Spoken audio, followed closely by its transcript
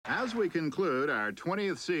As we conclude our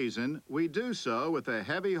 20th season, we do so with a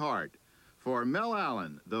heavy heart. For Mel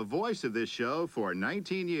Allen, the voice of this show for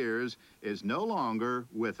 19 years, is no longer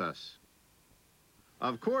with us.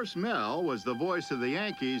 Of course, Mel was the voice of the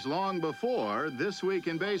Yankees long before This Week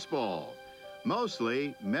in Baseball.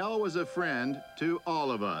 Mostly, Mel was a friend to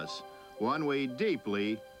all of us, one we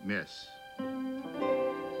deeply miss. It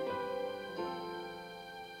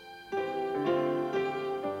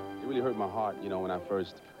really hurt my heart, you know, when I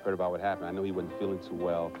first heard about what happened. I know he wasn't feeling too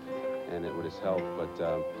well and with his health, but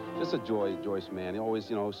just a joyous man. He always,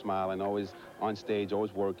 you know, smiling, always on stage,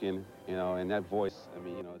 always working, you know, and that voice, I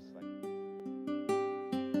mean, you know, it's like...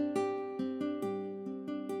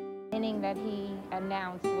 The inning that he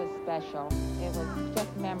announced was special. It was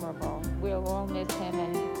just memorable. We'll all miss him,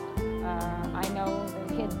 and I know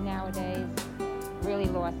the kids nowadays really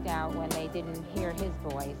lost out when they didn't hear his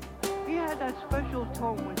voice. He had that special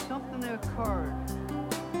tone when something occurred.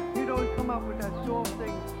 He'd always come up with that soft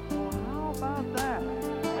thing. Well, how about that?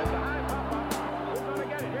 It's a high pop-up. Who's going to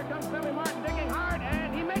get it? Here comes Billy Martin digging hard,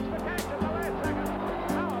 and he makes the catch at the last second.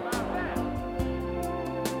 How about that?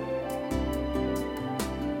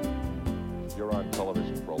 You're on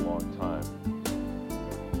television for a long time.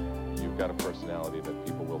 You've got a personality that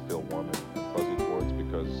people will feel warm and fuzzy towards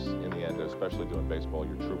because in the end, especially doing baseball,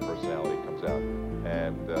 your true personality comes out.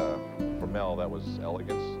 And for Mel, that was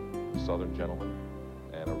elegance, Southern gentleman,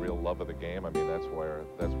 and a real love of the game. I mean, that's where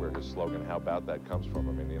his slogan, "How about that," comes from.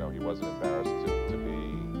 I mean, you know, he wasn't embarrassed to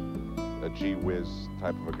be a gee whiz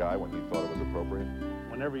type of a guy when he thought it was appropriate.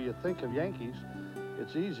 Whenever you think of Yankees,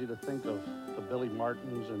 it's easy to think of the Billy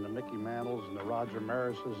Martins and the Mickey Mantles and the Roger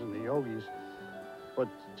Marises and the Yogis. But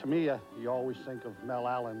to me, you always think of Mel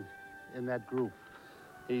Allen in that group.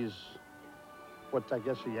 He's what I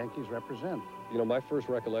guess the Yankees represent. You know, my first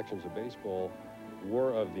recollections of baseball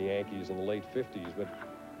were of the Yankees in the late 50s, but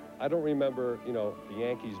I don't remember, you know, the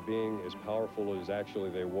Yankees being as powerful as actually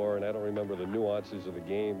they were, and I don't remember the nuances of the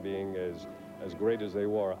game being as great as they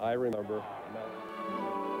were. I remember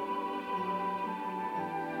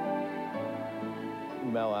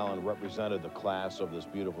Mel Allen represented the class of this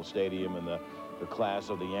beautiful stadium and the class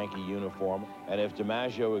of the Yankee uniform. And if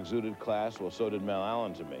DiMaggio exuded class, well, so did Mel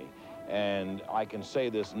Allen to me. And I can say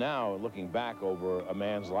this now, looking back over a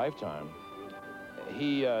man's lifetime.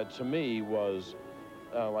 He, to me, was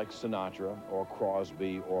like Sinatra or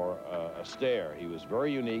Crosby or Astaire. He was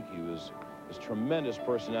very unique. He was his tremendous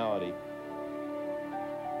personality.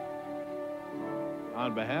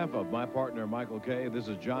 On behalf of my partner, Michael Kay, this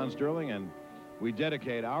is John Sterling, and we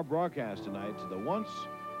dedicate our broadcast tonight to the once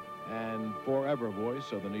and forever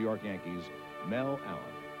voice of the New York Yankees, Mel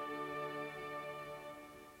Allen.